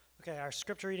Okay, our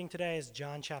scripture reading today is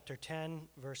John chapter 10,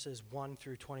 verses 1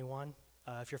 through 21.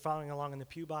 If you're following along in the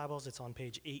Pew Bibles, it's on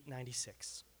page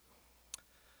 896.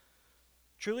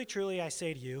 Truly, truly, I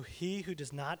say to you, he who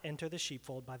does not enter the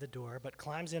sheepfold by the door, but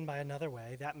climbs in by another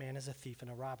way, that man is a thief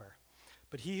and a robber.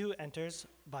 But he who enters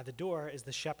by the door is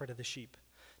the shepherd of the sheep.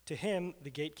 To him the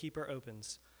gatekeeper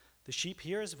opens. The sheep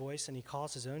hear his voice, and he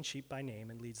calls his own sheep by name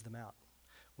and leads them out.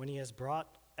 When he has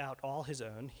brought out all his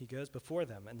own, he goes before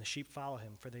them, and the sheep follow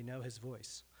him, for they know his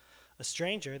voice. A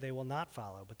stranger they will not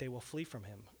follow, but they will flee from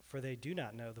him, for they do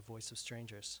not know the voice of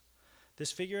strangers.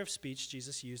 This figure of speech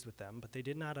Jesus used with them, but they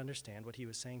did not understand what he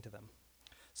was saying to them.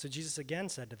 So Jesus again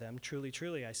said to them, Truly,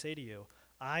 truly, I say to you,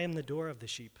 I am the door of the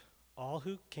sheep. All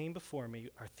who came before me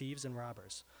are thieves and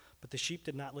robbers, but the sheep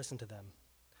did not listen to them.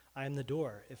 I am the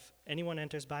door. If anyone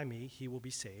enters by me, he will be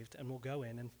saved, and will go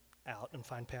in and out and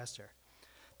find pasture.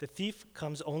 The thief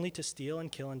comes only to steal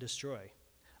and kill and destroy.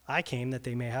 I came that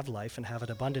they may have life and have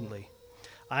it abundantly.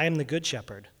 I am the good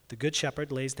shepherd. The good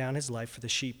shepherd lays down his life for the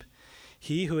sheep.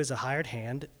 He who is a hired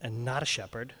hand and not a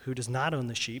shepherd, who does not own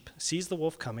the sheep, sees the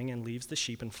wolf coming and leaves the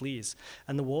sheep and flees,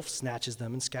 and the wolf snatches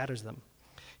them and scatters them.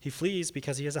 He flees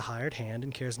because he is a hired hand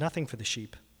and cares nothing for the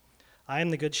sheep. I am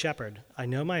the good shepherd. I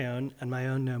know my own, and my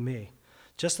own know me,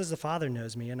 just as the Father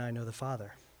knows me, and I know the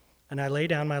Father. And I lay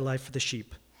down my life for the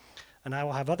sheep. And I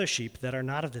will have other sheep that are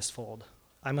not of this fold.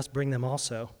 I must bring them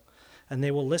also, and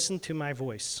they will listen to my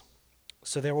voice.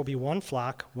 So there will be one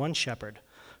flock, one shepherd.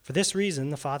 For this reason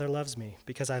the Father loves me,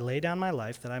 because I lay down my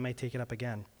life that I may take it up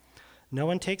again. No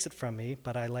one takes it from me,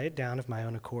 but I lay it down of my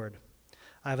own accord.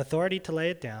 I have authority to lay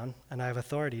it down, and I have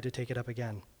authority to take it up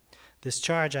again. This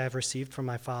charge I have received from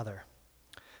my Father.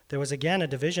 There was again a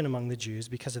division among the Jews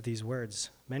because of these words.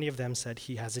 Many of them said,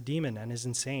 He has a demon and is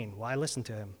insane. Why listen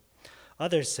to him?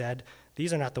 Others said,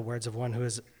 These are not the words of one who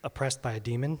is oppressed by a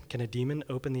demon. Can a demon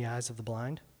open the eyes of the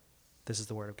blind? This is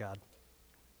the word of God.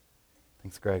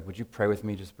 Thanks, Greg. Would you pray with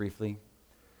me just briefly?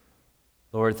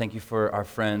 Lord, thank you for our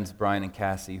friends, Brian and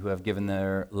Cassie, who have given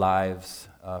their lives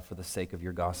for the sake of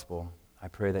your gospel. I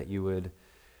pray that you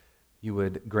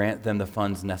would grant them the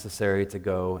funds necessary to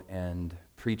go and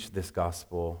preach this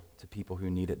gospel to people who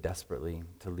need it desperately,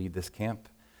 to lead this camp.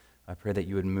 I pray that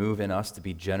you would move in us to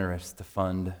be generous to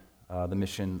fund the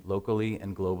mission locally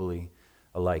and globally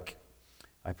alike.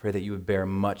 I pray that you would bear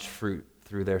much fruit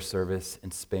through their service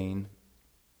in Spain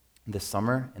this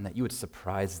summer, and that you would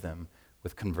surprise them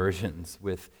with conversions,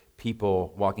 with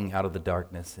people walking out of the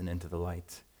darkness and into the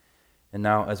light. And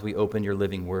now, as we open your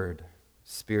living word,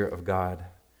 Spirit of God,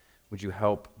 would you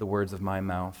help the words of my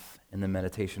mouth and the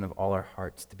meditation of all our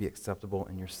hearts to be acceptable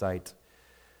in your sight,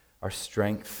 our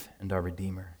strength and our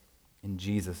Redeemer. In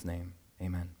Jesus' name,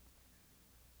 amen.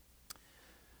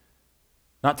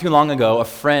 Not too long ago, a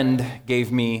friend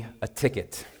gave me a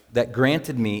ticket that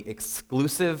granted me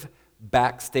exclusive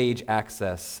backstage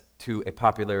access to a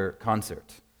popular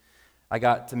concert. I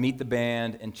got to meet the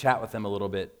band and chat with them a little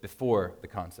bit before the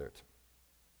concert.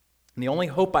 And the only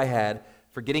hope I had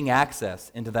for getting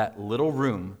access into that little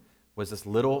room was this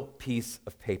little piece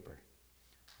of paper.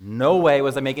 No way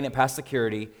was I making it past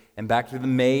security and back through the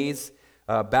maze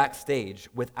backstage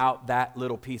without that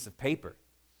little piece of paper.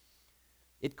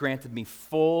 It granted me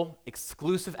full,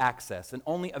 exclusive access, and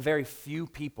only a very few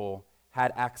people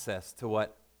had access to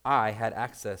what I had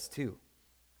access to.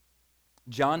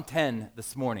 John 10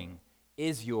 this morning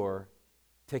is your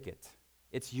ticket.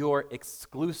 It's your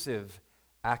exclusive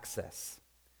access.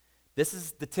 This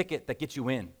is the ticket that gets you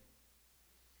in.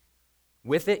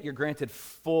 With it, you're granted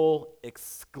full,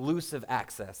 exclusive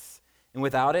access. And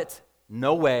without it,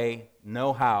 no way,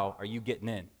 no how are you getting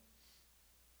in.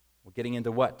 Well, getting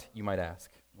into what, you might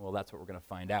ask? Well, that's what we're going to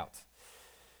find out.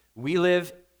 We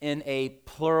live in a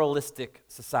pluralistic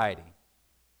society.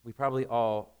 We probably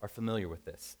all are familiar with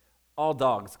this. All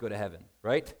dogs go to heaven,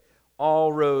 right?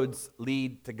 All roads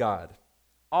lead to God.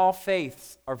 All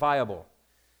faiths are viable.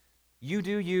 You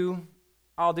do you,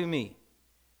 I'll do me.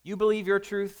 You believe your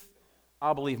truth,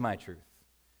 I'll believe my truth.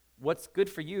 What's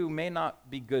good for you may not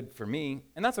be good for me,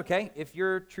 and that's okay. If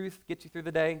your truth gets you through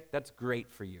the day, that's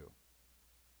great for you.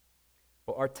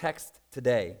 Well, our text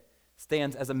today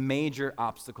stands as a major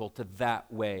obstacle to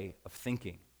that way of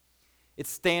thinking. It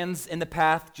stands in the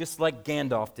path just like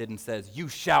Gandalf did and says, "You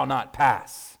shall not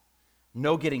pass."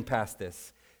 No getting past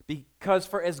this. Because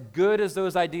for as good as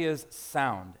those ideas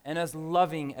sound and as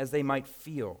loving as they might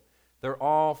feel, they're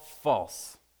all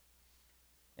false.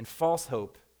 And false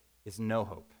hope is no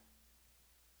hope.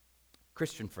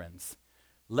 Christian friends,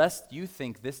 lest you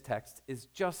think this text is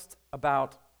just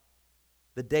about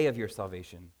the day of your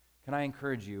salvation, can I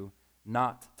encourage you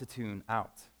not to tune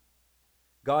out?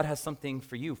 God has something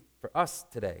for you for us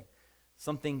today,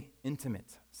 something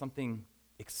intimate, something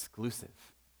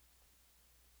exclusive.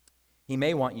 He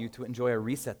may want you to enjoy a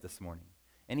reset this morning,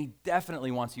 and he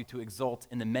definitely wants you to exult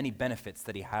in the many benefits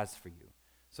that he has for you.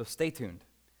 So stay tuned.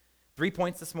 3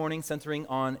 points this morning centering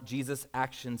on Jesus'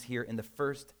 actions here in the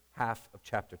first half of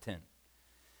chapter 10.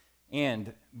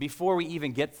 And before we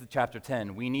even get to chapter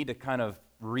 10, we need to kind of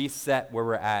reset where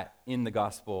we're at in the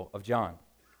Gospel of John.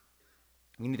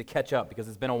 We need to catch up because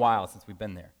it's been a while since we've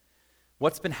been there.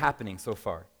 What's been happening so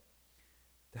far?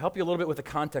 To help you a little bit with the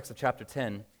context of chapter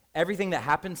 10, everything that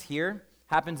happens here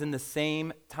happens in the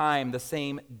same time, the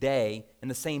same day, in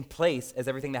the same place as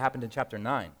everything that happened in chapter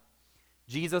 9.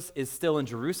 Jesus is still in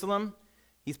Jerusalem.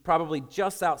 He's probably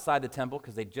just outside the temple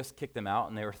because they just kicked him out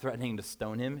and they were threatening to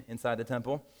stone him inside the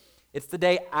temple. It's the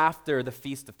day after the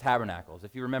Feast of Tabernacles.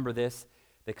 If you remember this,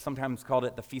 they sometimes called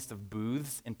it the Feast of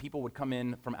Booths, and people would come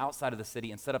in from outside of the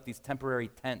city and set up these temporary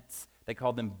tents. They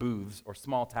called them booths or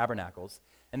small tabernacles,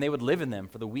 and they would live in them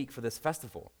for the week for this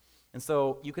festival. And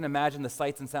so you can imagine the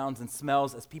sights and sounds and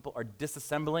smells as people are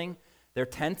disassembling their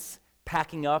tents,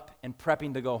 packing up, and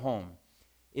prepping to go home.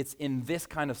 It's in this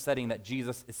kind of setting that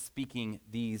Jesus is speaking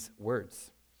these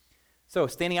words. So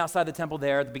standing outside the temple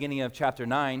there at the beginning of chapter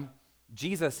 9,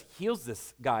 Jesus heals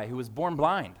this guy who was born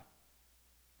blind.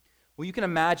 Well, you can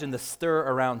imagine the stir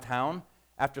around town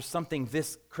after something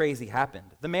this crazy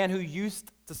happened. The man who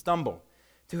used to stumble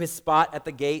to his spot at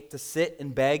the gate to sit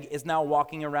and beg is now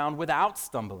walking around without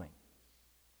stumbling,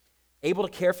 able to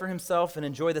care for himself and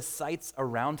enjoy the sights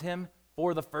around him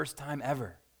for the first time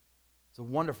ever. It's a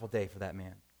wonderful day for that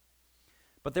man.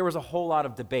 But there was a whole lot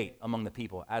of debate among the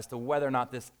people as to whether or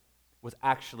not this was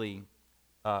actually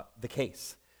the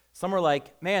case. Some were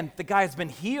like, man, the guy's been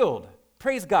healed.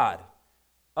 Praise God.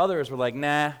 Others were like,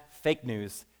 nah, fake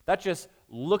news. That just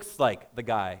looks like the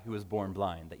guy who was born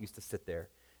blind that used to sit there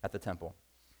at the temple.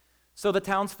 So the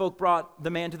townsfolk brought the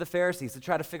man to the Pharisees to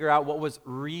try to figure out what was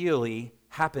really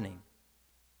happening.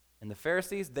 And the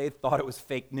Pharisees, they thought it was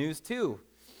fake news too.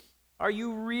 Are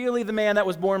you really the man that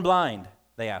was born blind?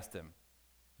 They asked him.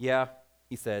 Yeah,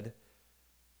 he said,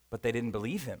 but they didn't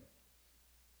believe him.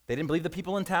 They didn't believe the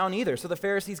people in town either. So the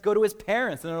Pharisees go to his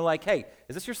parents and they're like, hey,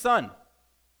 is this your son?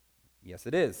 Yes,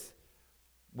 it is.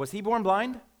 Was he born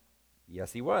blind?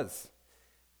 Yes, he was.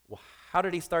 Well, how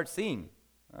did he start seeing?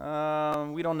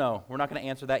 We don't know. We're not going to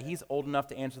answer that. He's old enough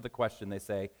to answer the question, they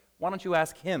say. Why don't you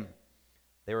ask him?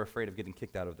 They were afraid of getting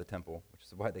kicked out of the temple, which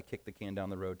is why they kicked the can down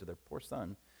the road to their poor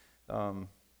son.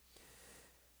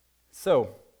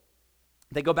 So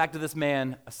they go back to this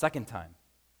man a second time.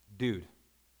 Dude,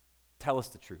 tell us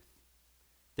the truth.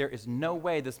 There is no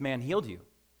way this man healed you.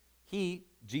 He,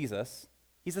 Jesus,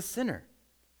 he's a sinner.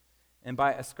 And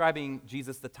by ascribing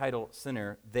Jesus the title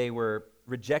sinner, they were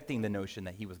rejecting the notion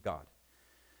that he was God.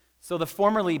 So the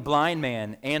formerly blind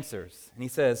man answers, and he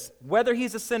says, whether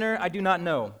he's a sinner, I do not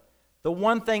know. The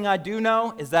one thing I do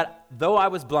know is that though I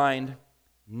was blind,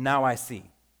 now I see.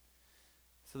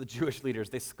 So the Jewish leaders,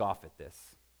 they scoff at this.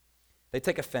 They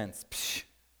take offense. Psh,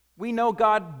 we know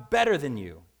God better than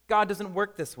you. God doesn't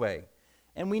work this way.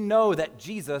 And we know that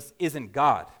Jesus isn't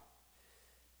God.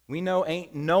 We know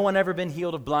ain't no one ever been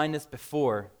healed of blindness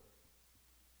before.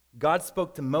 God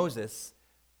spoke to Moses,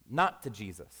 not to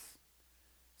Jesus.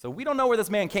 So we don't know where this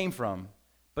man came from,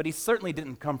 but he certainly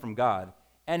didn't come from God.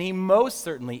 And he most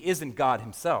certainly isn't God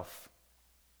himself.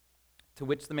 To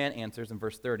which the man answers in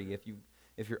verse 30,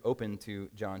 if you're open to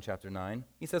John chapter 9.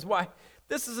 He says, why,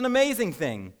 this is an amazing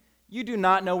thing. You do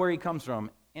not know where he comes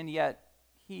from, and yet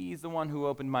he's the one who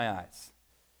opened my eyes.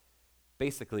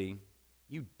 Basically,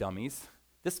 you dummies,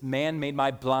 this man made my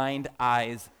blind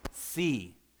eyes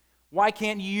see. Why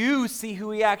can't you see who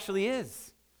he actually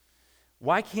is?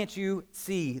 Why can't you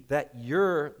see that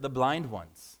you're the blind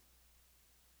ones?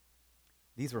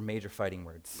 These were major fighting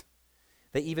words.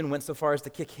 They even went so far as to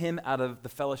kick him out of the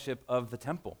fellowship of the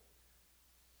temple,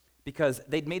 because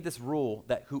they'd made this rule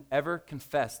that whoever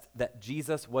confessed that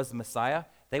Jesus was the Messiah,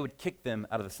 they would kick them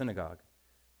out of the synagogue.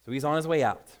 So he's on his way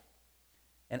out.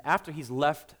 And after he's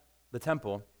left the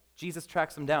temple, Jesus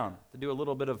tracks him down to do a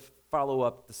little bit of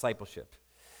follow-up discipleship.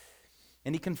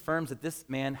 And he confirms that this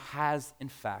man has, in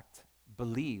fact,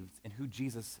 believed in who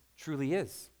Jesus truly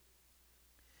is.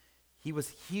 He was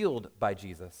healed by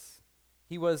Jesus.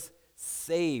 He was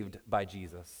saved by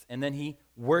Jesus. And then he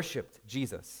worshiped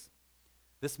Jesus.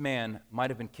 This man might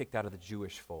have been kicked out of the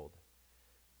Jewish fold,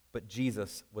 but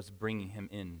Jesus was bringing him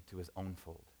into his own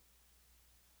fold.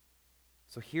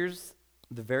 So here's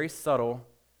the very subtle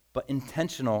but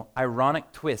intentional,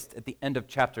 ironic twist at the end of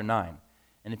chapter 9.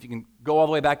 And if you can go all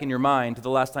the way back in your mind to the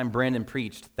last time Brandon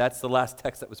preached, that's the last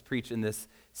text that was preached in this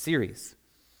series.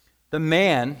 The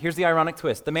man, here's the ironic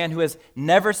twist, the man who has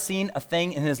never seen a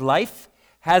thing in his life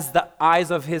has the eyes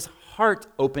of his heart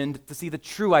opened to see the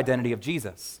true identity of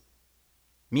Jesus.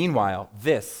 Meanwhile,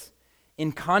 this,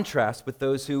 in contrast with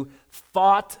those who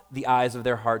thought the eyes of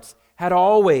their hearts had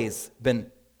always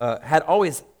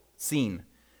seen,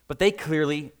 but they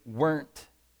clearly weren't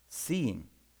seeing.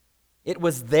 It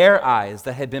was their eyes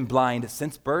that had been blind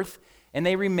since birth, and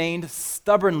they remained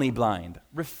stubbornly blind,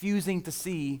 refusing to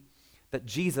see that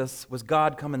Jesus was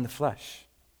God come in the flesh.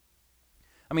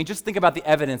 I mean, just think about the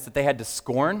evidence that they had to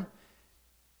scorn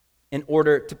in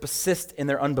order to persist in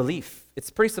their unbelief. It's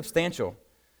pretty substantial.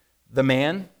 The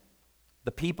man,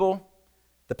 the people,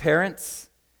 the parents,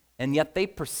 and yet they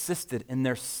persisted in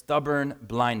their stubborn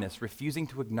blindness, refusing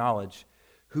to acknowledge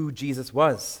who Jesus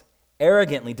was,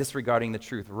 arrogantly disregarding the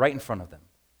truth right in front of them.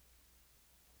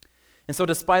 And so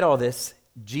despite all this,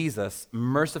 Jesus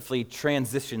mercifully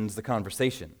transitions the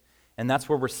conversation. And that's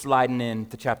where we're sliding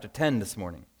into chapter 10 this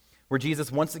morning, where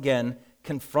Jesus once again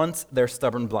confronts their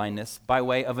stubborn blindness by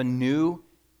way of a new,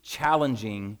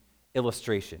 challenging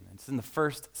illustration. It's in the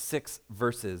first 6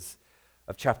 verses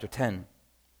of chapter 10.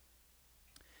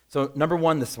 So number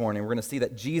 1 this morning, we're going to see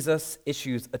that Jesus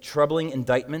issues a troubling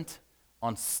indictment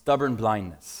on stubborn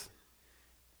blindness.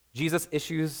 Jesus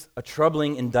issues a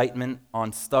troubling indictment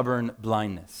on stubborn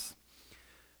blindness.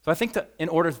 So I think in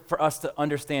order for us to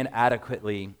understand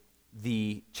adequately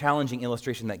the challenging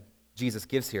illustration that Jesus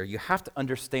gives here, you have to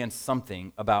understand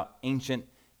something about ancient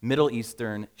Middle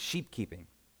Eastern sheep keeping.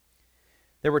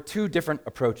 There were 2 different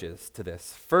approaches to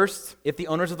this. First, if the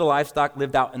owners of the livestock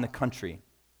lived out in the country,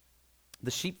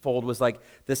 the sheepfold was like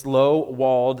this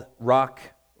low-walled rock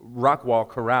wall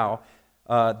corral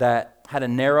that had a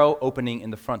narrow opening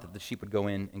in the front that the sheep would go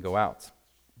in and go out.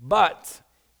 But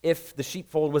if the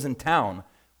sheepfold was in town,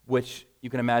 which you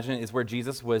can imagine is where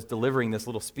Jesus was delivering this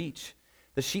little speech,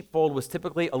 the sheepfold was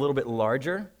typically a little bit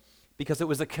larger because it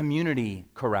was a community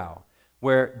corral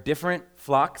where different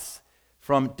flocks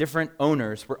from different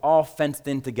owners were all fenced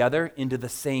in together into the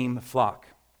same flock.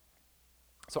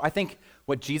 So I think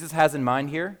what Jesus has in mind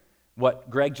here, what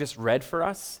Greg just read for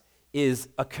us, is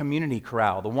a community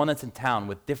corral, the one that's in town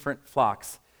with different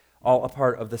flocks, all a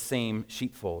part of the same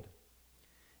sheepfold.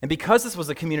 And because this was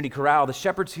a community corral, the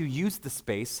shepherds who used the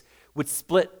space would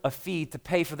split a fee to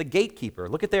pay for the gatekeeper.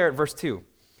 Look at there at verse 2.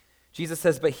 Jesus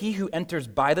says, "But he who enters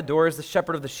by the door is the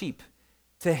shepherd of the sheep.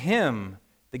 To him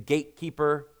the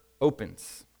gatekeeper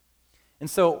opens." And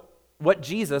so what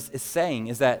Jesus is saying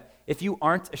is that if you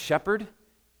aren't a shepherd,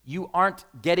 you aren't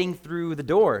getting through the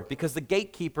door because the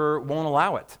gatekeeper won't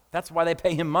allow it. That's why they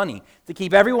pay him money, to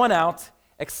keep everyone out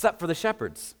except for the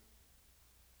shepherds.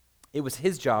 It was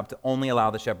his job to only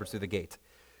allow the shepherds through the gate.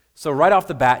 So right off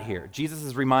the bat here, Jesus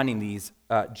is reminding these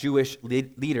Jewish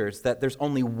leaders that there's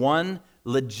only one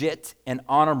legit and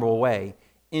honorable way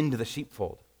into the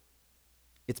sheepfold.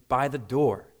 It's by the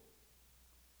door.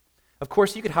 Of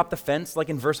course, you could hop the fence like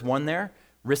in verse 1 there,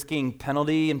 risking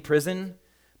penalty and prison,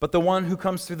 but the one who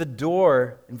comes through the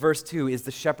door in verse 2 is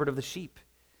the shepherd of the sheep.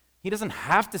 He doesn't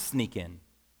have to sneak in.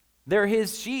 They're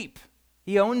his sheep.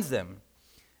 He owns them.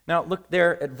 Now look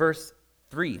there at verse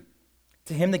 3.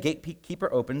 To him the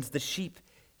gatekeeper opens, the sheep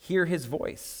hear his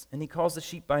voice, and he calls the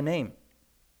sheep by name.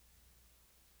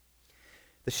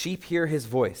 The sheep hear his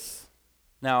voice.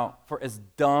 Now, for as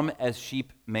dumb as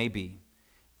sheep may be,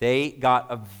 they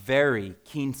got a very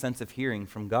keen sense of hearing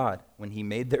from God when he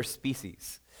made their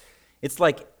species. It's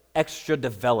like extra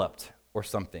developed or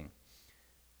something.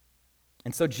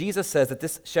 And so Jesus says that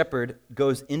this shepherd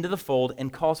goes into the fold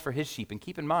and calls for his sheep. And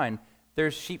keep in mind,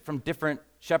 there's sheep from different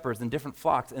shepherds and different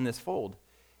flocks in this fold.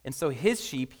 And so his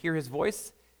sheep hear his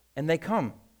voice and they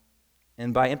come.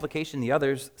 And by implication, the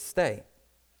others stay.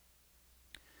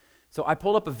 So I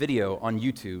pulled up a video on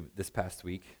YouTube this past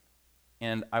week,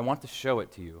 and I want to show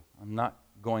it to you. I'm not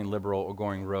going liberal or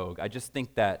going rogue. I just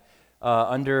think that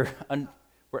I'm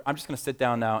just going to sit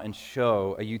down now and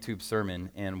show a YouTube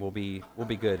sermon, and we'll be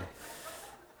good.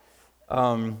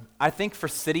 I think for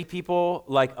city people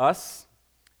like us,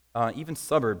 even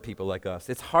suburb people like us,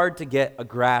 it's hard to get a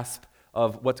grasp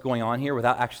of what's going on here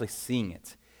without actually seeing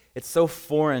it. It's so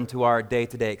foreign to our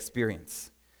day-to-day experience.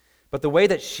 But the way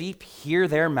that sheep hear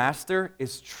their master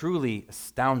is truly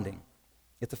astounding.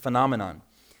 It's a phenomenon.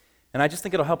 And I just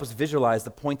think it'll help us visualize the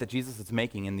point that Jesus is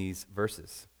making in these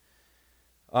verses.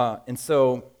 And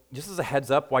so, just as a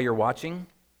heads up while you're watching,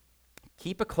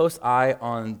 keep a close eye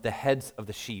on the heads of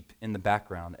the sheep in the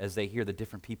background as they hear the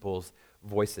different people's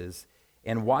voices,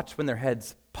 and watch when their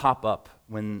heads pop up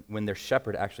when their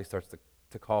shepherd actually starts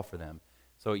to call for them.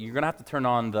 So you're going to have to turn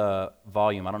on the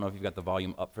volume. I don't know if you've got the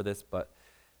volume up for this, but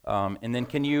And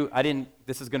then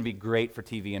this is going to be great for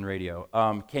TV and radio.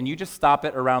 Can you just stop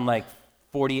it around like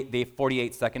the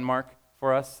 48-second mark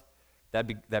for us?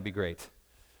 That'd be great.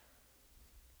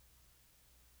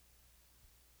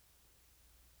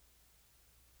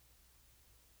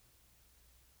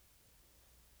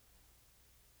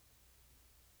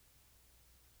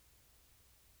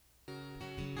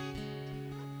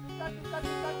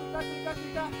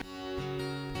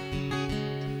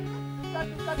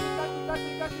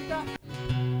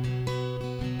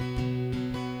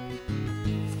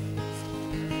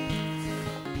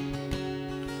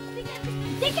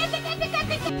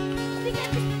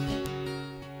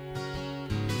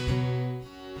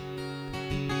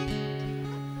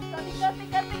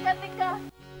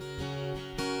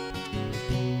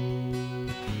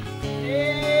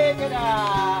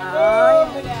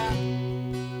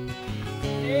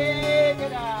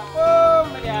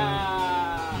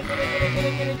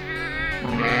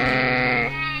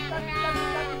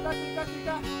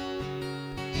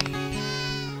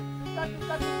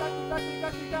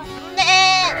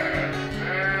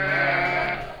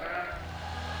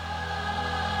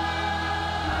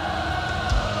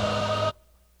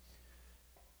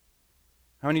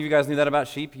 How many of you guys knew that about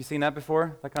sheep? You seen that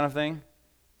before? That kind of thing?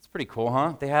 It's pretty cool,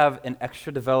 huh? They have an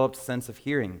extra developed sense of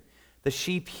hearing. The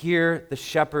sheep hear the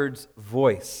shepherd's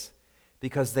voice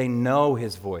because they know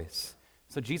his voice.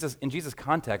 So in Jesus'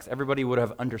 context, everybody would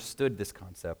have understood this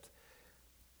concept.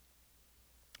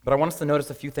 But I want us to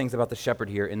notice a few things about the shepherd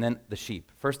here and then the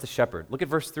sheep. First, the shepherd. Look at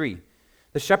verse 3.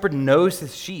 The shepherd knows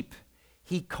his sheep.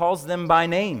 He calls them by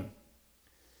name.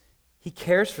 He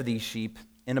cares for these sheep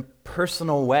in a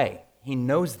personal way. He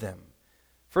knows them.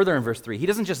 Further in verse 3, he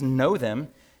doesn't just know them.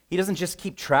 He doesn't just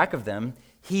keep track of them.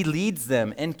 He leads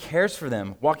them and cares for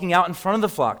them, walking out in front of the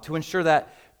flock to ensure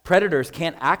that predators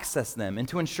can't access them and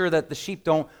to ensure that the sheep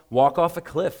don't walk off a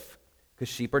cliff because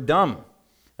sheep are dumb.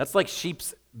 That's like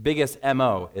sheep's biggest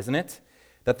MO, isn't it?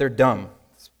 That they're dumb.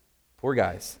 Poor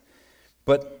guys.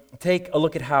 But take a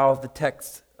look at how the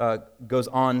text goes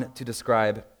on to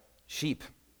describe sheep.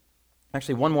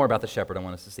 Actually, one more about the shepherd I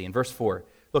want us to see. In verse 4,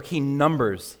 look, he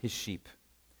numbers his sheep.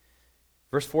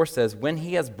 Verse 4 says, when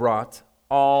he has brought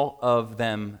all of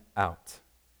them out.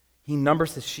 He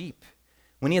numbers his sheep.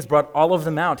 When he has brought all of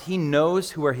them out, he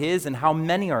knows who are his and how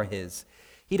many are his.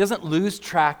 He doesn't lose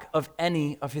track of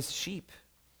any of his sheep.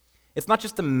 It's not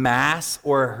just a mass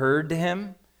or a herd to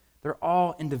him. They're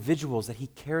all individuals that he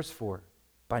cares for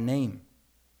by name.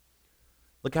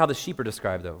 Look how the sheep are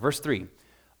described, though. Verse 3,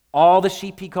 all the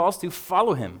sheep he calls to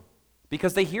follow him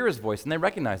because they hear his voice and they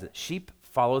recognize it. Sheep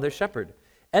follow their shepherd.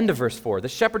 End of verse 4. The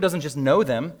shepherd doesn't just know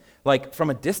them, like from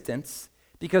a distance,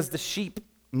 because the sheep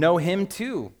know him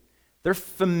too. They're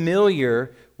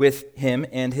familiar with him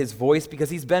and his voice because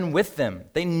he's been with them.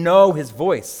 They know his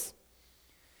voice.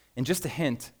 And just a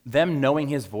hint, them knowing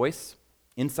his voice,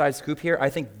 inside scoop here, I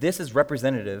think this is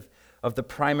representative of the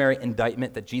primary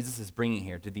indictment that Jesus is bringing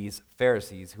here to these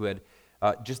Pharisees who had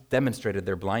just demonstrated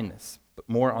their blindness. But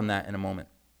more on that in a moment.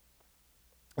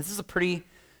 This is a pretty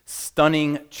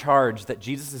stunning charge that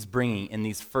Jesus is bringing in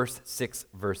these first 6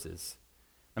 verses.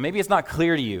 Now, maybe it's not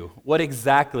clear to you what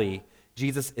exactly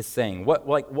Jesus is saying.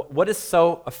 What is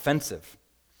so offensive?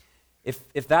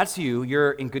 If that's you,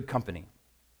 you're in good company.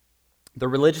 The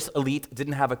religious elite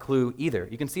didn't have a clue either.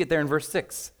 You can see it there in verse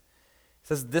 6. It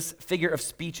says, this figure of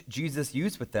speech Jesus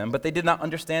used with them, but they did not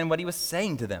understand what he was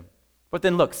saying to them. But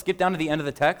then look, skip down to the end of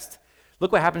the text.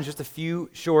 Look what happens just a few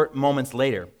short moments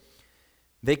later.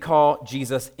 They call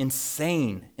Jesus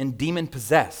insane and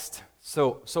demon-possessed.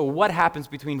 So what happens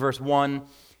between verse 1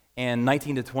 and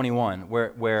 19 to 21,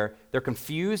 where they're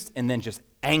confused and then just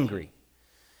angry?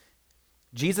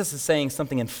 Jesus is saying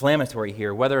something inflammatory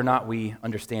here, whether or not we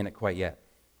understand it quite yet.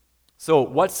 So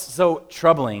what's so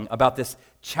troubling about this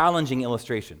challenging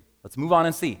illustration? Let's move on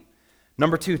and see.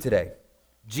 Number 2 today,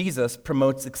 Jesus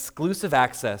promotes exclusive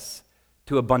access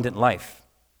to abundant life.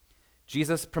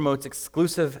 Jesus promotes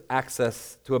exclusive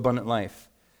access to abundant life.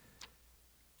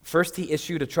 First, he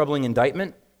issued a troubling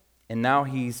indictment, and now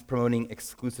he's promoting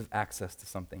exclusive access to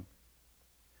something.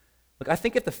 Look, I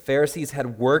think if the Pharisees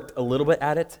had worked a little bit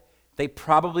at it, they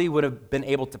probably would have been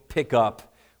able to pick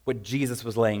up what Jesus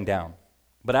was laying down.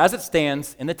 But as it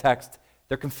stands in the text,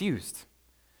 they're confused.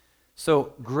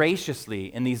 So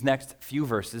graciously, in these next few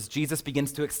verses, Jesus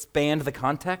begins to expand the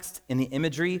context and the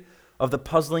imagery of the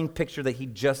puzzling picture that he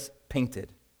just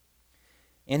painted.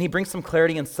 And he brings some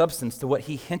clarity and substance to what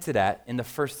he hinted at in the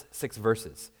first 6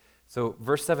 verses. So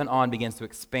verse 7 on begins to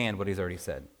expand what he's already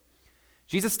said.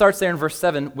 Jesus starts there in verse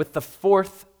 7 with the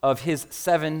 4th of his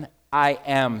 7 I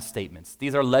am statements.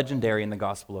 These are legendary in the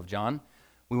Gospel of John.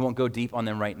 We won't go deep on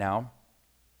them right now.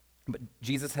 But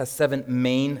Jesus has 7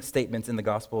 main statements in the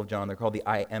Gospel of John. They're called the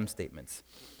I am statements.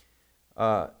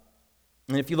 And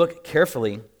if you look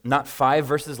carefully, not 5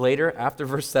 verses later, after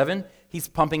verse 7, he's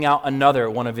pumping out another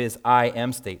one of his I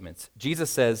am statements. Jesus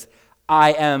says,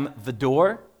 I am the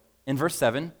door in verse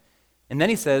 7, and then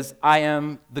he says, I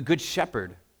am the good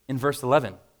shepherd in verse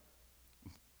 11.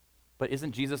 But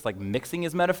isn't Jesus like mixing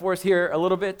his metaphors here a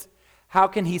little bit? How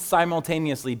can he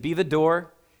simultaneously be the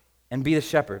door and be the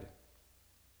shepherd?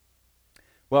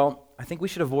 Well, I think we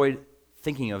should avoid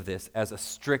thinking of this as a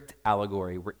strict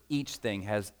allegory where each thing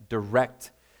has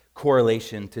direct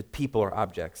correlation to people or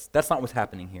objects. That's not what's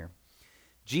happening here.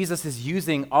 Jesus is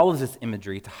using all of this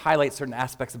imagery to highlight certain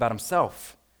aspects about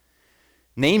himself,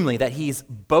 namely that he's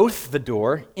both the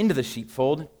door into the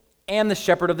sheepfold and the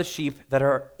shepherd of the sheep that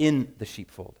are in the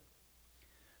sheepfold.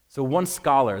 So one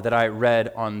scholar that I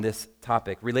read on this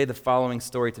topic relayed the following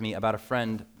story to me about a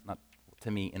friend, not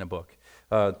to me in a book,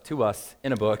 to us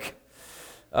in a book,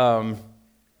 about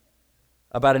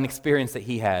an experience that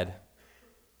he had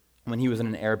when he was in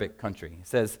an Arabic country. He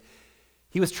says,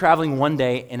 he was traveling one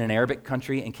day in an Arabic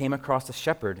country and came across a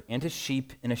shepherd and his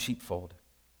sheep in a sheepfold.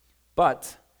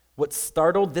 But what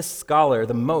startled this scholar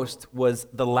the most was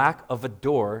the lack of a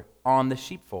door on the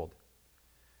sheepfold.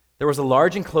 There was a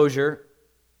large enclosure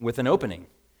with an opening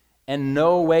and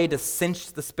no way to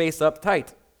cinch the space up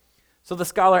tight. So the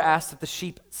scholar asked if the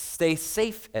sheep stay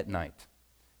safe at night.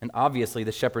 And obviously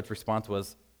the shepherd's response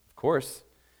was, of course.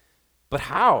 But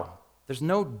how? There's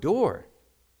no door.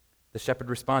 The shepherd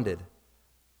responded,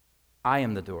 I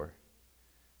am the door.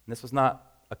 And this was not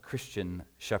a Christian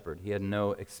shepherd. He had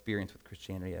no experience with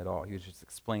Christianity at all. He was just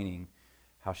explaining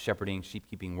how shepherding,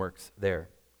 sheep-keeping works there.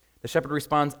 The shepherd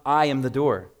responds, I am the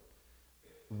door.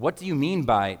 What do you mean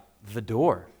by the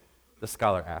door? The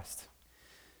scholar asked.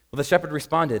 Well, the shepherd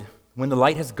responded, when the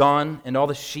light has gone and all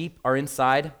the sheep are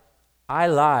inside, I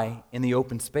lie in the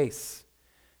open space.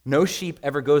 No sheep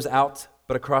ever goes out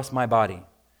but across my body.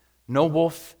 No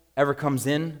wolf ever comes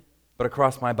in but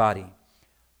across my body.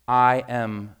 I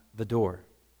am the door.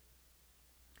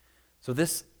 So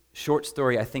this short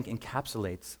story, I think,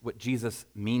 encapsulates what Jesus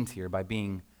means here by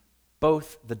being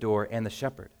both the door and the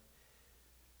shepherd.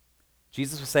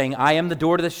 Jesus was saying, I am the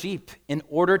door to the sheep. In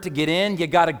order to get in, you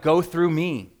got to go through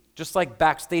me. Just like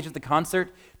backstage at the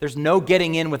concert, there's no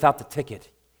getting in without the ticket.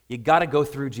 You got to go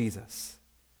through Jesus.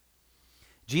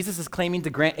 Jesus is claiming to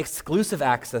grant exclusive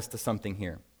access to something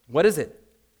here. What is it?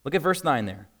 Look at verse 9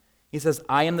 there. He says,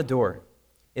 I am the door.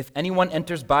 If anyone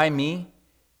enters by me,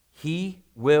 he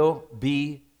will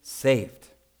be saved.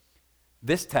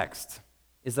 This text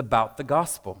is about the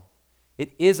gospel.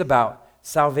 It is about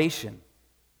salvation.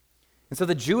 And so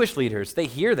the Jewish leaders, they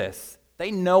hear this.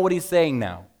 They know what he's saying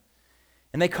now.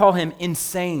 And they call him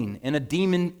insane and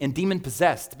demon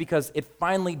possessed because it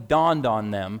finally dawned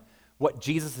on them what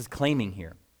Jesus is claiming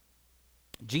here.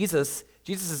 Jesus'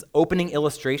 opening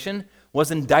illustration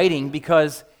was indicting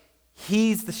because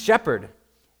he's the shepherd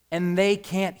and they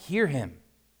can't hear him.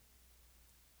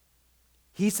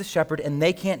 He's the shepherd and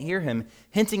they can't hear him,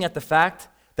 hinting at the fact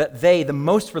that they, the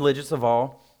most religious of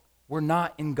all, were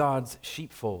not in God's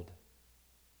sheepfold.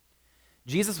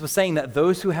 Jesus was saying that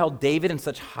those who held David in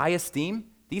such high esteem,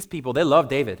 these people, they loved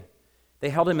David. They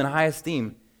held him in high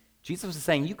esteem. Jesus was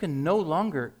saying, you can no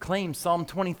longer claim Psalm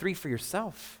 23 for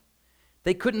yourself.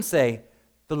 They couldn't say,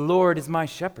 the Lord is my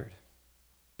shepherd,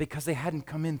 because they hadn't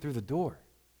come in through the door.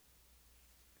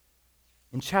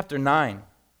 In chapter 9,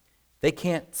 they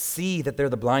can't see that they're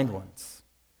the blind ones.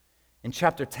 In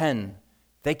chapter 10,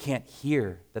 they can't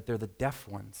hear that they're the deaf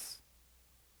ones.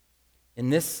 In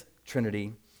this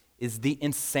Trinity is the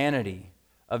insanity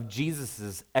of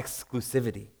Jesus'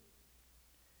 exclusivity.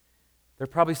 There are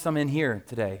probably some in here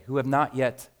today who have not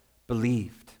yet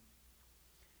believed.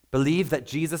 Believe that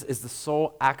Jesus is the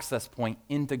sole access point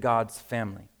into God's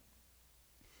family.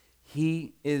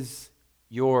 He is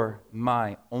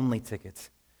my only ticket.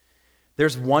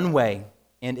 There's one way,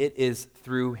 and it is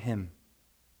through him.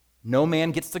 No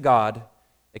man gets to God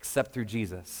except through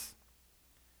Jesus.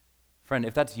 Friend,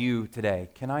 if that's you today,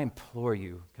 can I implore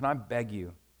you, can I beg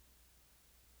you,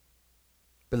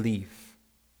 believe.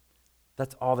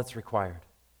 That's all that's required.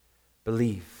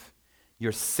 Believe.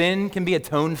 Your sin can be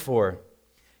atoned for.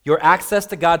 Your access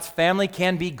to God's family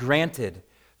can be granted,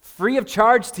 free of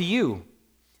charge to you,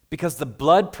 because the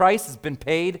blood price has been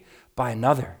paid by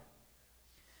another.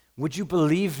 Would you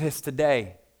believe this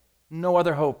today? No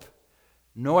other hope,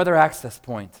 no other access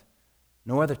point,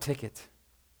 no other ticket.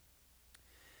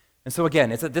 And so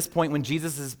again, it's at this point when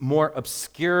Jesus' more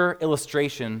obscure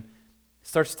illustration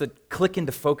starts to click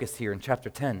into focus here in chapter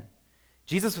 10.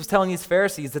 Jesus was telling these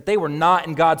Pharisees that they were not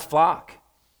in God's flock.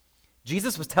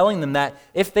 Jesus was telling them that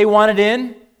if they wanted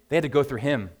in, they had to go through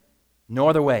him. No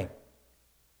other way.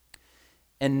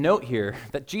 And note here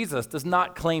that Jesus does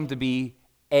not claim to be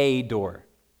a door.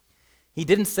 He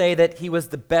didn't say that he was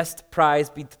the best prize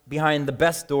behind the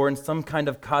best door in some kind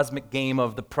of cosmic game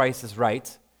of the price is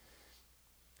right.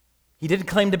 He didn't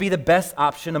claim to be the best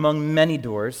option among many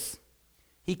doors.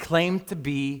 He claimed to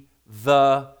be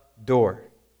the door.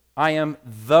 I am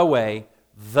the way,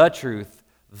 the truth,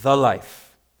 the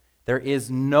life. There is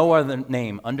no other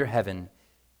name under heaven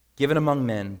given among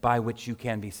men by which you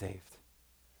can be saved.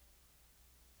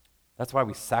 That's why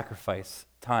we sacrifice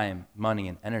time, money,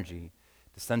 and energy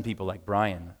to send people like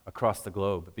Brian across the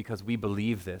globe, because we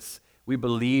believe this. We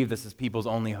believe this is people's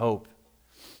only hope.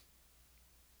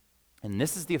 And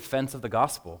this is the offense of the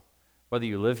gospel, whether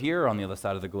you live here or on the other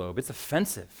side of the globe. It's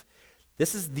offensive.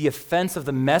 This is the offense of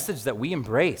the message that we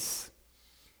embrace.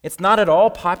 It's not at all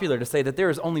popular to say that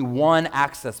there is only one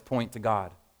access point to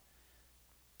God.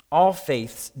 All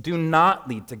faiths do not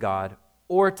lead to God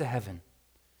or to heaven.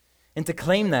 And to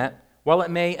claim that, while it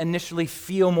may initially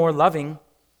feel more loving,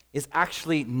 is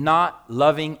actually not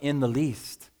loving in the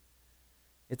least.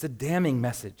 It's a damning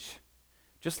message.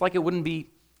 Just like it wouldn't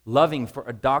be loving for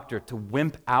a doctor to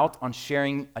wimp out on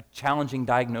sharing a challenging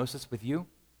diagnosis with you,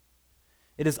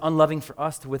 it is unloving for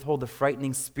us to withhold the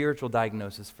frightening spiritual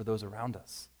diagnosis for those around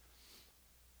us.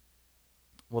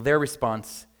 Well, their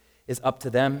response is up to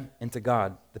them and to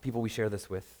God, the people we share this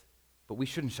with, but we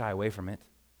shouldn't shy away from it.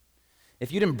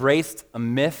 If you'd embraced a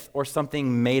myth or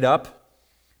something made up,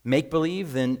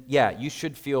 make-believe, then yeah, you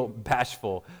should feel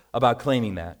bashful about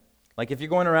claiming that. Like if you're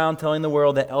going around telling the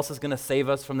world that Elsa's going to save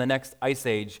us from the next ice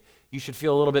age, you should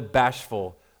feel a little bit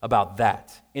bashful about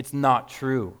that. It's not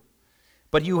true.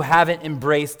 But you haven't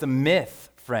embraced the myth,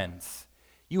 friends.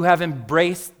 You have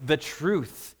embraced the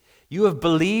truth. You have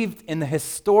believed in the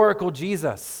historical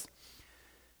Jesus,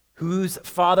 whose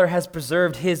Father has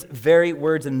preserved his very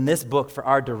words in this book for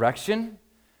our direction,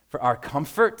 for our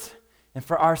comfort, and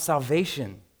for our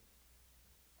salvation.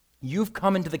 You've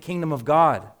come into the kingdom of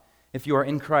God if you are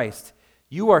in Christ.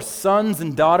 You are sons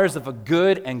and daughters of a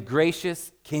good and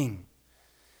gracious King.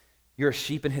 You're a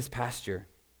sheep in his pasture,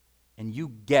 and you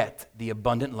get the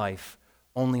abundant life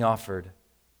only offered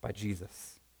by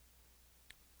Jesus.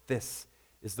 This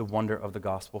is the wonder of the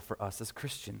gospel for us as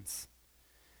Christians.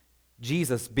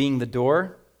 Jesus being the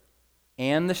door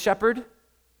and the shepherd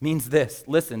means this.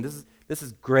 Listen, this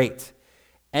is great.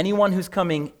 Anyone who's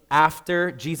coming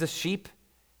after Jesus' sheep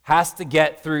has to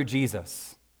get through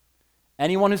Jesus.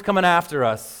 Anyone who's coming after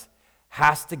us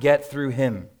has to get through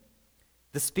him.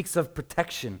 This speaks of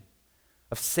protection,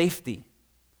 of safety,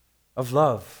 of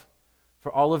love.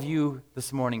 For all of you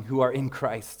this morning who are in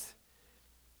Christ,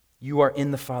 you are in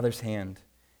the Father's hand,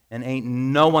 and ain't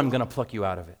no one going to pluck you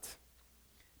out of it.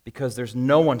 Because there's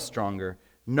no one stronger,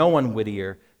 no one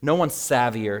wittier, no one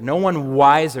savvier, no one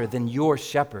wiser than your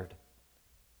shepherd.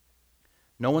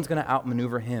 No one's going to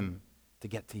outmaneuver him to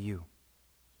get to you.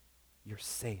 You're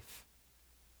safe.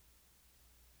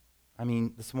 I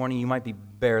mean, this morning you might be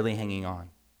barely hanging on.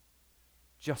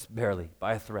 Just barely,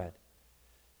 by a thread.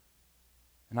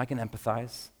 And I can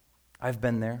empathize. I've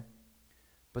been there.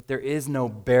 But there is no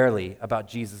barely about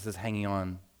Jesus' hanging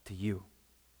on to you.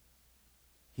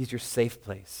 He's your safe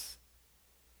place.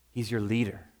 He's your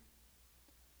leader.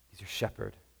 He's your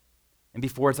shepherd. And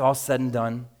before it's all said and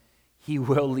done, he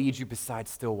will lead you beside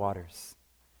still waters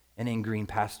and in green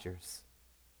pastures.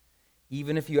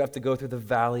 Even if you have to go through the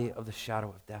valley of the shadow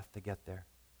of death to get there,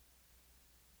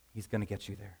 he's going to get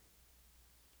you there.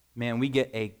 Man, we get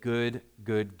a good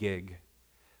gig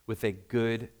with a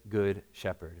good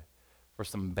shepherd for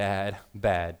some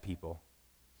bad people.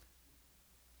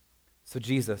 So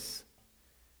Jesus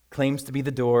claims to be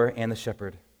the door and the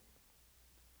shepherd.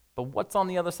 But what's on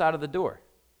the other side of the door?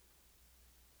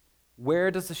 Where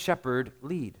does the shepherd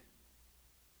lead?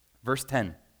 Verse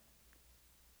 10,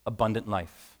 abundant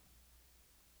life.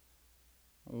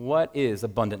 What is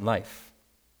abundant life?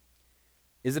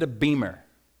 Is it a Beamer?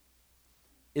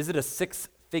 Is it a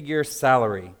 6-figure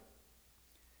salary?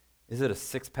 Is it a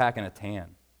 6-pack and a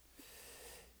tan?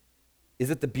 Is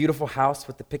it the beautiful house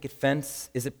with the picket fence?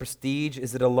 Is it prestige?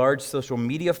 Is it a large social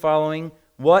media following?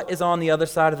 What is on the other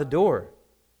side of the door?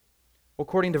 Well,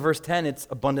 according to verse 10, it's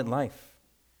abundant life.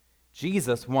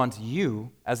 Jesus wants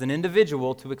you as an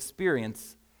individual to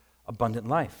experience abundant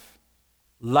life.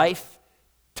 Life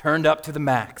turned up to the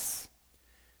max.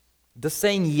 Does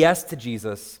saying yes to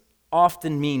Jesus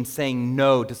often mean saying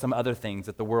no to some other things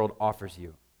that the world offers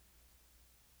you?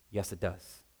 Yes, it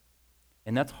does.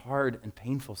 And that's hard and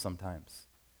painful sometimes.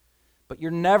 But you're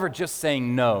never just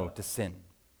saying no to sin.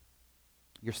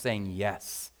 You're saying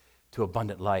yes to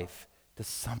abundant life, to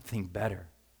something better.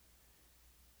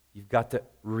 You've got to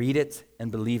read it and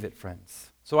believe it,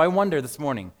 friends. So I wonder this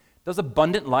morning, does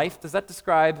abundant life, does that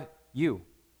describe you?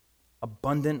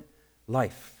 Abundant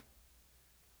life.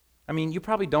 I mean, you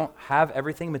probably don't have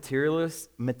everything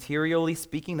materially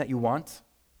speaking that you want,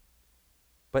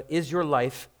 but is your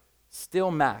life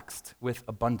still maxed with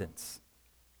abundance?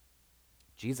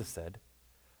 Jesus said,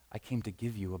 I came to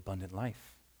give you abundant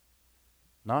life.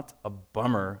 Not a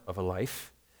bummer of a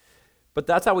life, but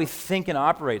that's how we think and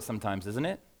operate sometimes, isn't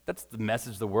it? That's the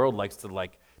message the world likes to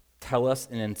tell us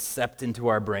and incept into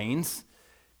our brains.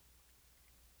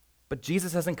 But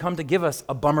Jesus hasn't come to give us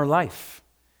a bummer life.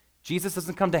 Jesus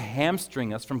hasn't come to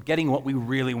hamstring us from getting what we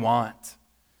really want.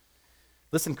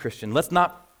 Listen, Christian, let's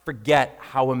not forget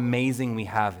how amazing we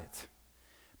have it.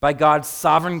 By God's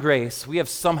sovereign grace, we have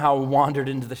somehow wandered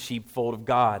into the sheepfold of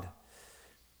God,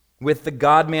 with the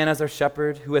God-man as our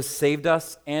shepherd who has saved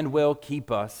us and will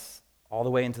keep us all the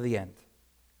way into the end.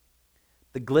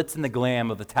 The glitz and the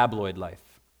glam of the tabloid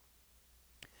life,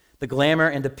 the glamour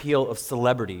and appeal of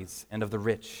celebrities and of the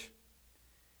rich,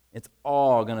 it's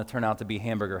all going to turn out to be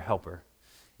hamburger helper,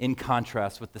 in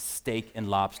contrast with the steak and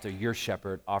lobster your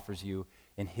shepherd offers you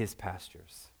in his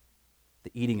pastures.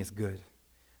 The eating is good,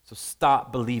 so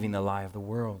stop believing the lie of the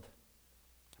world.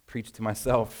 I preach to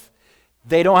myself.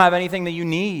 They don't have anything that you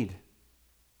need.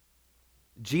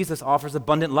 Jesus offers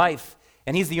abundant life,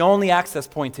 and he's the only access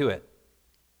point to it.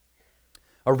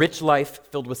 A rich life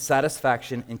filled with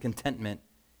satisfaction and contentment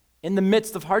in the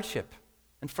midst of hardship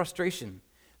and frustration.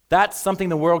 That's something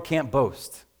the world can't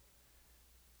boast.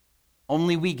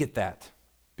 Only we get that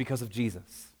because of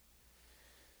Jesus.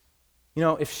 You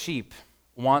know, if sheep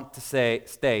want to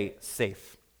stay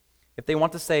safe, if they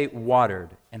want to stay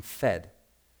watered and fed,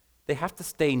 they have to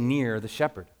stay near the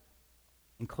shepherd,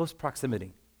 in close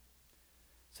proximity.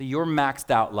 So your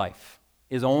maxed out life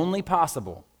is only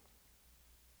possible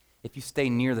if you stay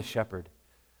near the shepherd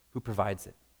who provides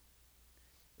it.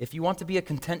 If you want to be a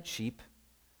content sheep,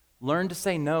 learn to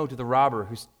say no to the robber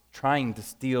who's trying to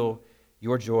steal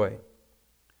your joy.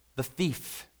 The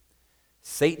thief,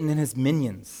 Satan and his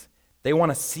minions, they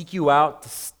want to seek you out to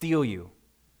steal you,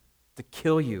 to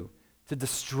kill you, to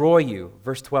destroy you.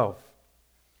 Verse 12.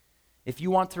 If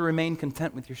you want to remain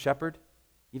content with your shepherd,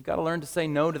 you've got to learn to say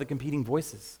no to the competing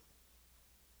voices.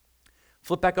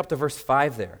 Flip back up to verse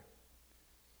 5 there.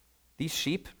 These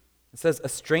sheep, it says, a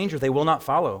stranger they will not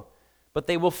follow, but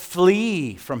they will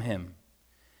flee from him,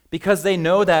 because they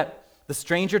know that the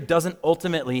stranger doesn't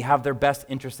ultimately have their best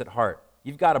interest at heart.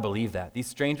 You've got to believe that. These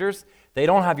strangers, they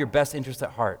don't have your best interest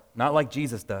at heart, not like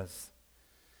Jesus does.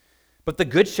 But the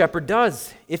good shepherd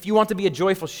does. If you want to be a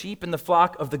joyful sheep in the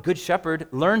flock of the good shepherd,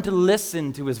 learn to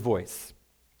listen to his voice.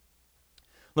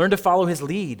 Learn to follow his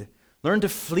lead. Learn to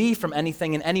flee from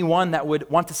anything and anyone that would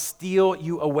want to steal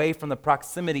you away from the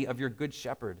proximity of your good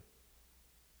shepherd.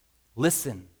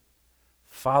 Listen,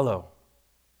 follow,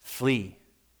 flee.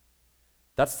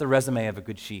 That's the resume of a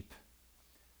good sheep.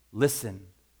 Listen,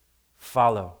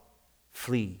 follow,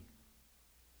 flee.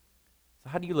 So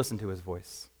how do you listen to his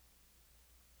voice?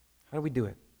 How do we do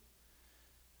it?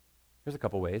 Here's a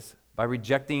couple ways. By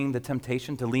rejecting the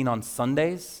temptation to lean on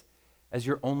Sundays as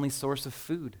your only source of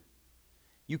food.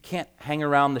 You can't hang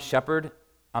around the shepherd.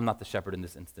 I'm not the shepherd in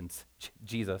this instance,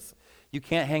 Jesus. You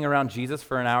can't hang around Jesus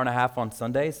for an hour and a half on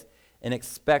Sundays and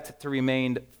expect to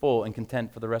remain full and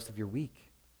content for the rest of your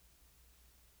week.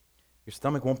 Your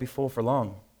stomach won't be full for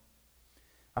long.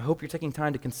 I hope you're taking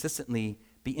time to consistently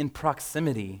be in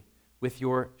proximity with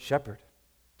your shepherd,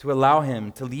 to allow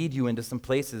him to lead you into some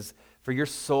places for your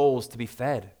souls to be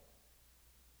fed.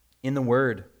 In the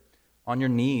Word, on your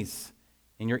knees,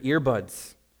 in your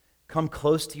earbuds. Come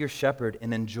close to your shepherd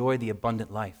and enjoy the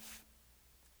abundant life.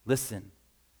 Listen,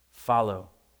 follow,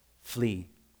 flee.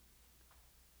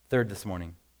 Third this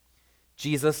morning,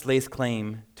 Jesus lays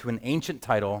claim to an ancient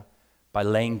title by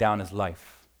laying down his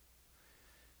life.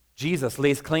 Jesus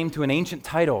lays claim to an ancient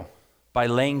title by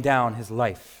laying down his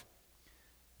life.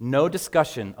 No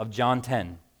discussion of John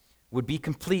 10 would be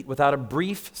complete without a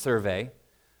brief survey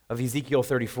of Ezekiel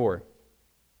 34.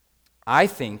 I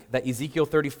think that Ezekiel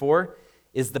 34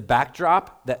 is the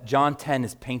backdrop that John 10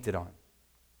 is painted on.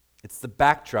 It's the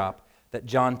backdrop that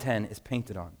John 10 is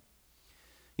painted on.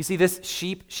 You see, this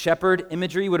sheep shepherd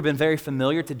imagery would have been very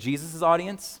familiar to Jesus'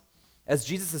 audience. As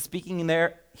Jesus is speaking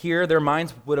here, their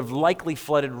minds would have likely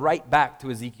flooded right back to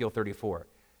Ezekiel 34.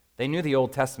 They knew the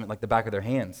Old Testament like the back of their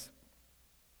hands.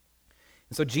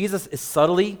 And so Jesus is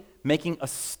subtly making a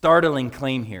startling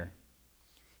claim here.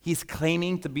 He's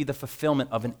claiming to be the fulfillment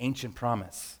of an ancient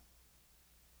promise.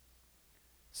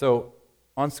 So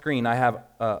on screen, I have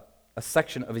a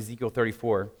section of Ezekiel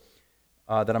 34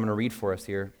 that I'm going to read for us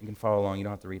here. You can follow along. You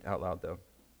don't have to read out loud, though.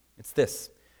 It's this.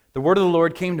 The word of the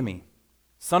Lord came to me.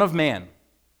 Son of man,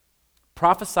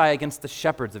 prophesy against the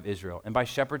shepherds of Israel. And by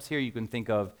shepherds here, you can think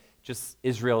of just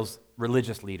Israel's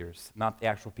religious leaders, not the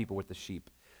actual people with the sheep.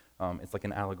 It's like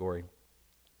an allegory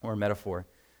or a metaphor.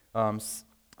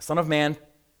 Son of man,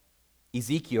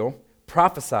 Ezekiel,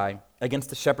 prophesy against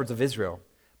the shepherds of Israel.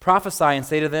 Prophesy and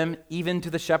say to them, even to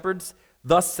the shepherds,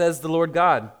 thus says the Lord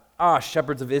God, ah,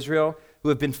 shepherds of Israel, who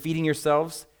have been feeding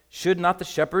yourselves, should not the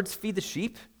shepherds feed the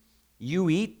sheep? You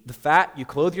eat the fat, you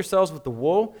clothe yourselves with the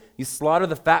wool, you slaughter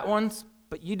the fat ones,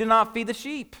 but you do not feed the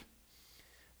sheep.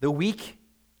 The weak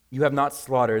you have not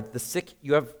slaughtered, the sick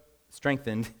you have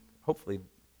strengthened. Hopefully,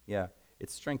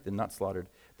 it's strengthened, not slaughtered.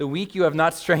 The weak you have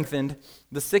not strengthened,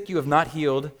 the sick you have not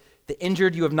healed, the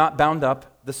injured you have not bound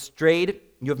up, the strayed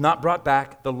you have not brought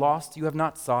back, the lost you have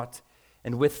not sought,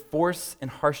 and with force and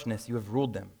harshness you have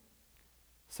ruled them.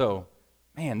 So,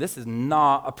 man, this is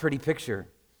not a pretty picture.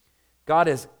 God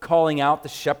is calling out the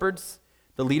shepherds,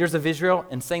 the leaders of Israel,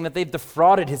 and saying that they've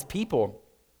defrauded his people,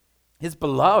 his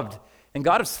beloved. And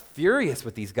God is furious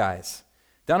with these guys.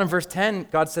 Down in verse 10,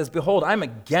 God says, behold, I'm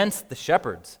against the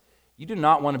shepherds. You do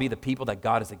not want to be the people that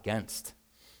God is against.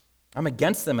 I'm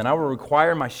against them, and I will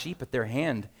require my sheep at their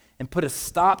hand and put a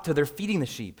stop to their feeding the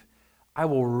sheep. I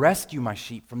will rescue my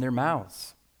sheep from their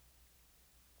mouths.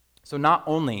 So not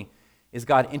only is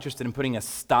God interested in putting a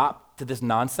stop to this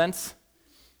nonsense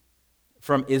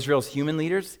from Israel's human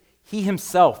leaders, he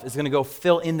himself is going to go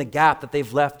fill in the gap that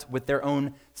they've left with their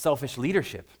own selfish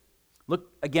leadership.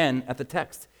 Look again at the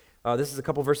text. This is a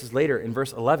couple verses later in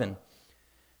verse 11.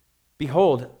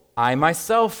 Behold, I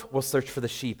myself will search for the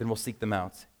sheep and will seek them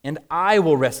out, and I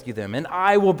will rescue them, and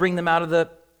I will bring them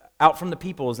out from the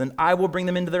peoples, and I will bring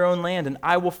them into their own land, and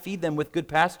I will feed them with good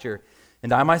pasture.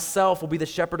 And I myself will be the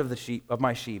shepherd of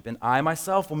my sheep, and I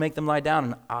myself will make them lie down,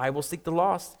 and I will seek the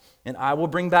lost, and I will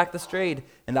bring back the strayed,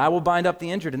 and I will bind up the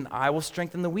injured, and I will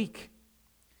strengthen the weak.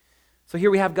 So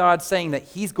here we have God saying that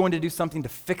he's going to do something to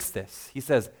fix this. He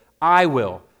says, I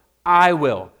will, I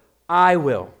will, I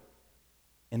will.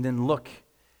 And then look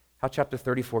how chapter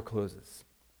 34 closes.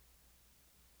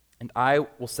 And I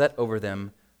will set over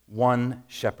them one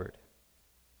shepherd.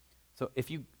 So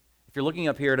if you're looking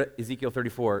up here at Ezekiel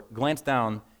 34, glance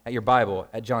down at your Bible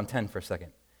at John 10 for a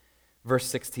second. Verse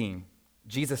 16,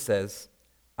 Jesus says,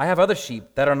 I have other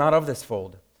sheep that are not of this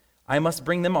fold. I must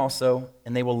bring them also,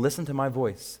 and they will listen to my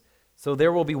voice. So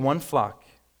there will be one flock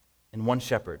and one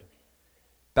shepherd.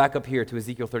 Back up here to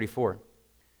Ezekiel 34.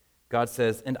 God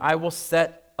says, and I will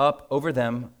set up over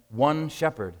them one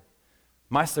shepherd,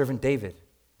 my servant David,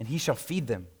 and he shall feed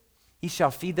them. He shall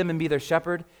feed them and be their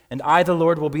shepherd, and I, the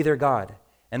Lord, will be their God.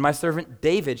 And my servant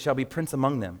David shall be prince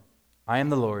among them. I am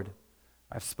the Lord,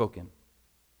 I've spoken.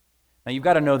 Now you've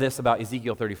got to know this about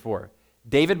Ezekiel 34.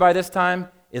 David by this time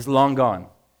is long gone.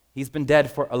 He's been dead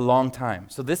for a long time.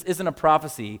 So this isn't a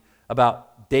prophecy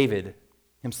about David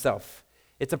himself.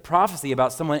 It's a prophecy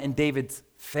about someone in David's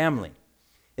family.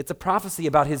 It's a prophecy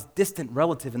about his distant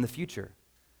relative in the future.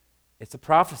 It's a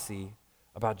prophecy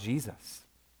about Jesus.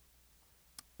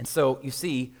 And so you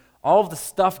see, all of the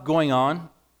stuff going on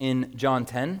in John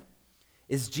 10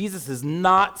 is Jesus'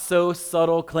 not so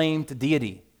subtle claim to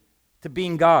deity, to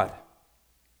being God.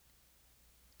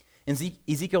 In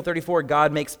Ezekiel 34,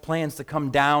 God makes plans to come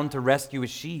down to rescue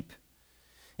his sheep.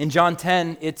 In John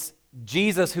 10, it's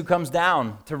Jesus who comes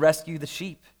down to rescue the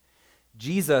sheep.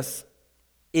 Jesus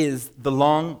is the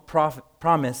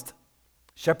long-promised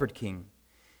shepherd king.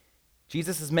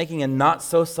 Jesus is making a not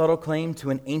so subtle claim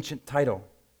to an ancient title.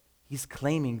 He's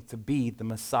claiming to be the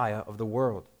Messiah of the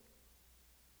world.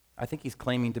 I think he's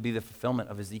claiming to be the fulfillment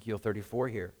of Ezekiel 34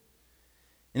 here.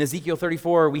 In Ezekiel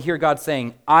 34, we hear God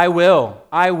saying, I will,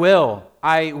 I will,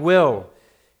 I will.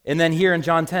 And then here in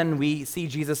John 10, we see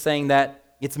Jesus saying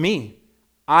that it's me.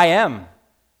 I am,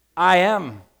 I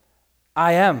am,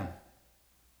 I am.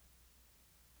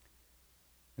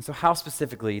 And so how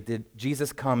specifically did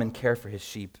Jesus come and care for his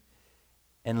sheep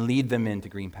and lead them into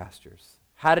green pastures?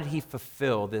 How did he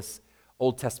fulfill this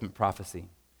Old Testament prophecy?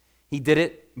 He did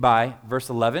it by verse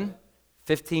 11,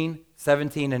 15,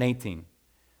 17, and 18,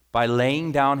 by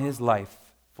laying down his life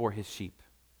for his sheep.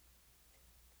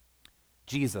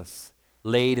 Jesus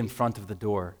laid in front of the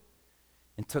door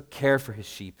and took care for his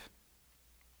sheep.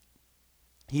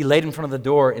 He laid in front of the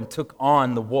door and took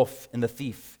on the wolf and the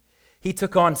thief. He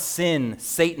took on sin,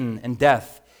 Satan, and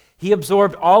death. He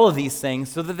absorbed all of these things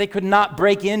so that they could not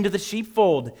break into the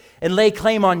sheepfold and lay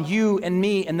claim on you and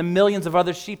me and the millions of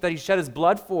other sheep that he shed his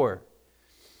blood for.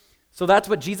 So that's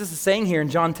what Jesus is saying here in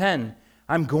John 10.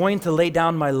 I'm going to lay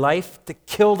down my life to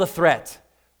kill the threat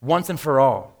once and for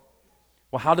all.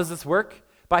 Well, how does this work?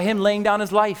 By him laying down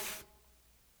his life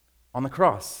on the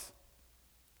cross.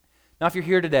 Now, if you're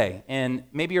here today and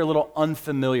maybe you're a little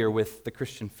unfamiliar with the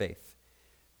Christian faith,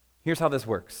 here's how this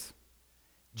works.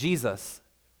 Jesus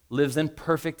lives in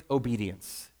perfect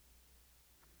obedience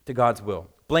to God's will,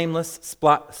 blameless,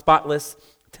 spotless,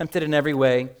 tempted in every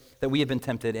way that we have been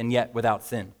tempted, and yet without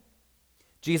sin.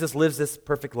 Jesus lives this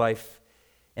perfect life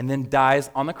and then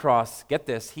dies on the cross. Get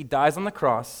this, he dies on the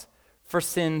cross for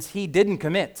sins he didn't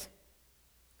commit.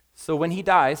 So when he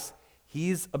dies,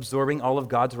 he's absorbing all of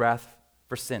God's wrath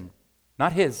for sin.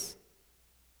 Not his,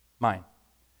 mine,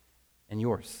 and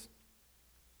yours.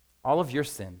 All of your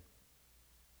sin.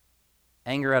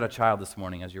 Anger at a child this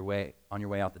morning as you're on your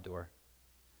way out the door.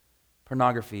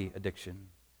 Pornography addiction.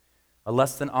 A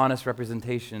less than honest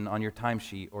representation on your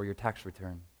timesheet or your tax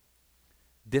return.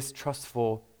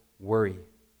 Distrustful worry.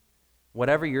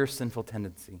 Whatever your sinful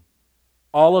tendency.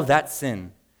 All of that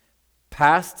sin,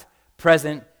 past,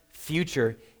 present,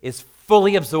 future, is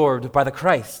fully absorbed by the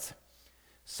Christ,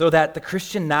 so that the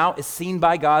Christian now is seen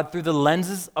by God through the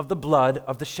lenses of the blood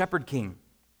of the Shepherd King.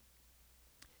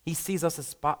 He sees us as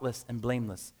spotless and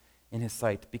blameless in his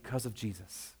sight because of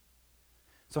Jesus.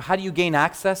 So how do you gain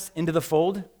access into the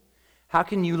fold? How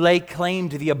can you lay claim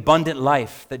to the abundant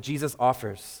life that Jesus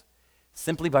offers?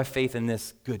 Simply by faith in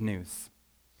this good news.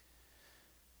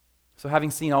 So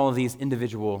having seen all of these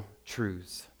individual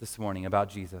truths this morning about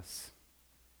Jesus,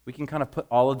 we can kind of put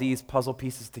all of these puzzle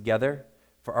pieces together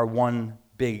for our one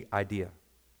big idea.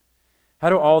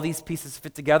 How do all these pieces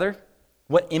fit together?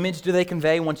 What image do they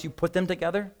convey once you put them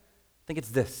together? I think it's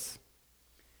this.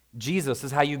 Jesus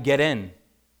is how you get in.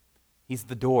 He's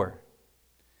the door.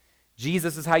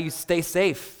 Jesus is how you stay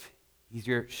safe. He's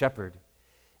your shepherd.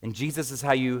 And Jesus is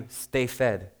how you stay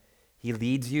fed. He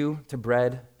leads you to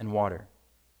bread and water.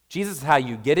 Jesus is how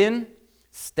you get in,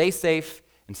 stay safe,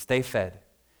 and stay fed.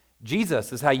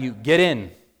 Jesus is how you get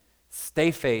in,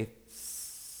 stay safe,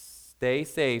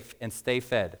 and stay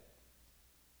fed.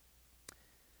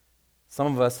 Some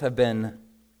of us have been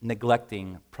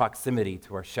neglecting proximity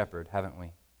to our shepherd, haven't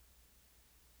we?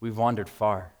 We've wandered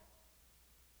far.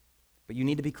 But you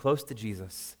need to be close to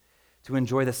Jesus to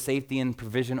enjoy the safety and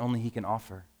provision only he can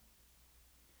offer.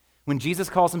 When Jesus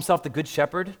calls himself the Good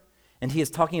Shepherd, and he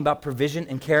is talking about provision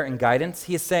and care and guidance,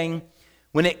 he is saying,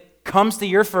 when it comes to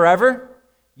your forever,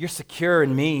 you're secure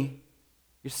in me.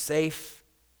 You're safe.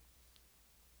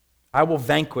 I will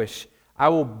vanquish. I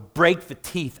will break the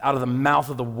teeth out of the mouth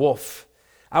of the wolf.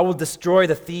 I will destroy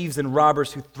the thieves and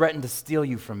robbers who threaten to steal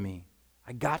you from me.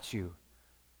 I got you,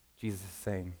 Jesus is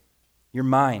saying. You're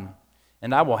mine,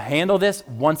 and I will handle this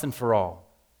once and for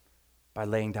all by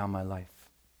laying down my life.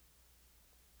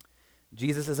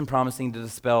 Jesus isn't promising to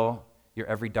dispel your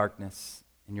every darkness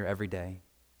in your every day,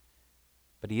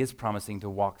 but he is promising to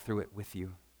walk through it with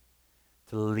you,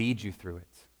 to lead you through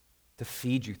it, to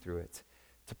feed you through it,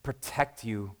 to protect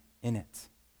you in it.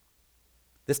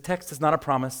 This text is not a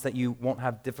promise that you won't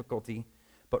have difficulty,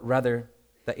 but rather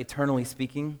that eternally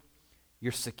speaking,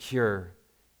 you're secure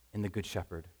in the Good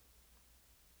Shepherd.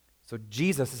 So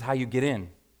Jesus is how you get in.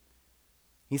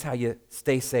 He's how you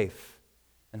stay safe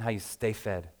and how you stay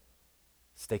fed.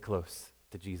 Stay close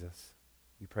to Jesus.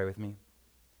 You pray with me?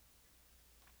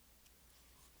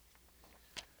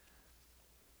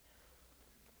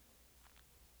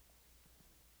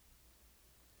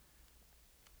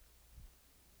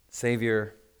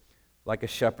 Savior, like a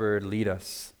shepherd, lead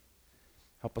us.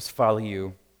 Help us follow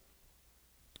you,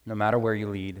 no matter where you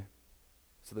lead,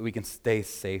 so that we can stay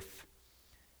safe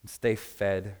and stay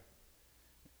fed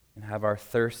and have our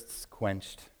thirsts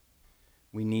quenched.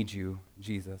 We need you,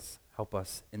 Jesus. Help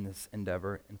us in this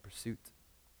endeavor and pursuit.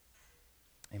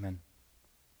 Amen.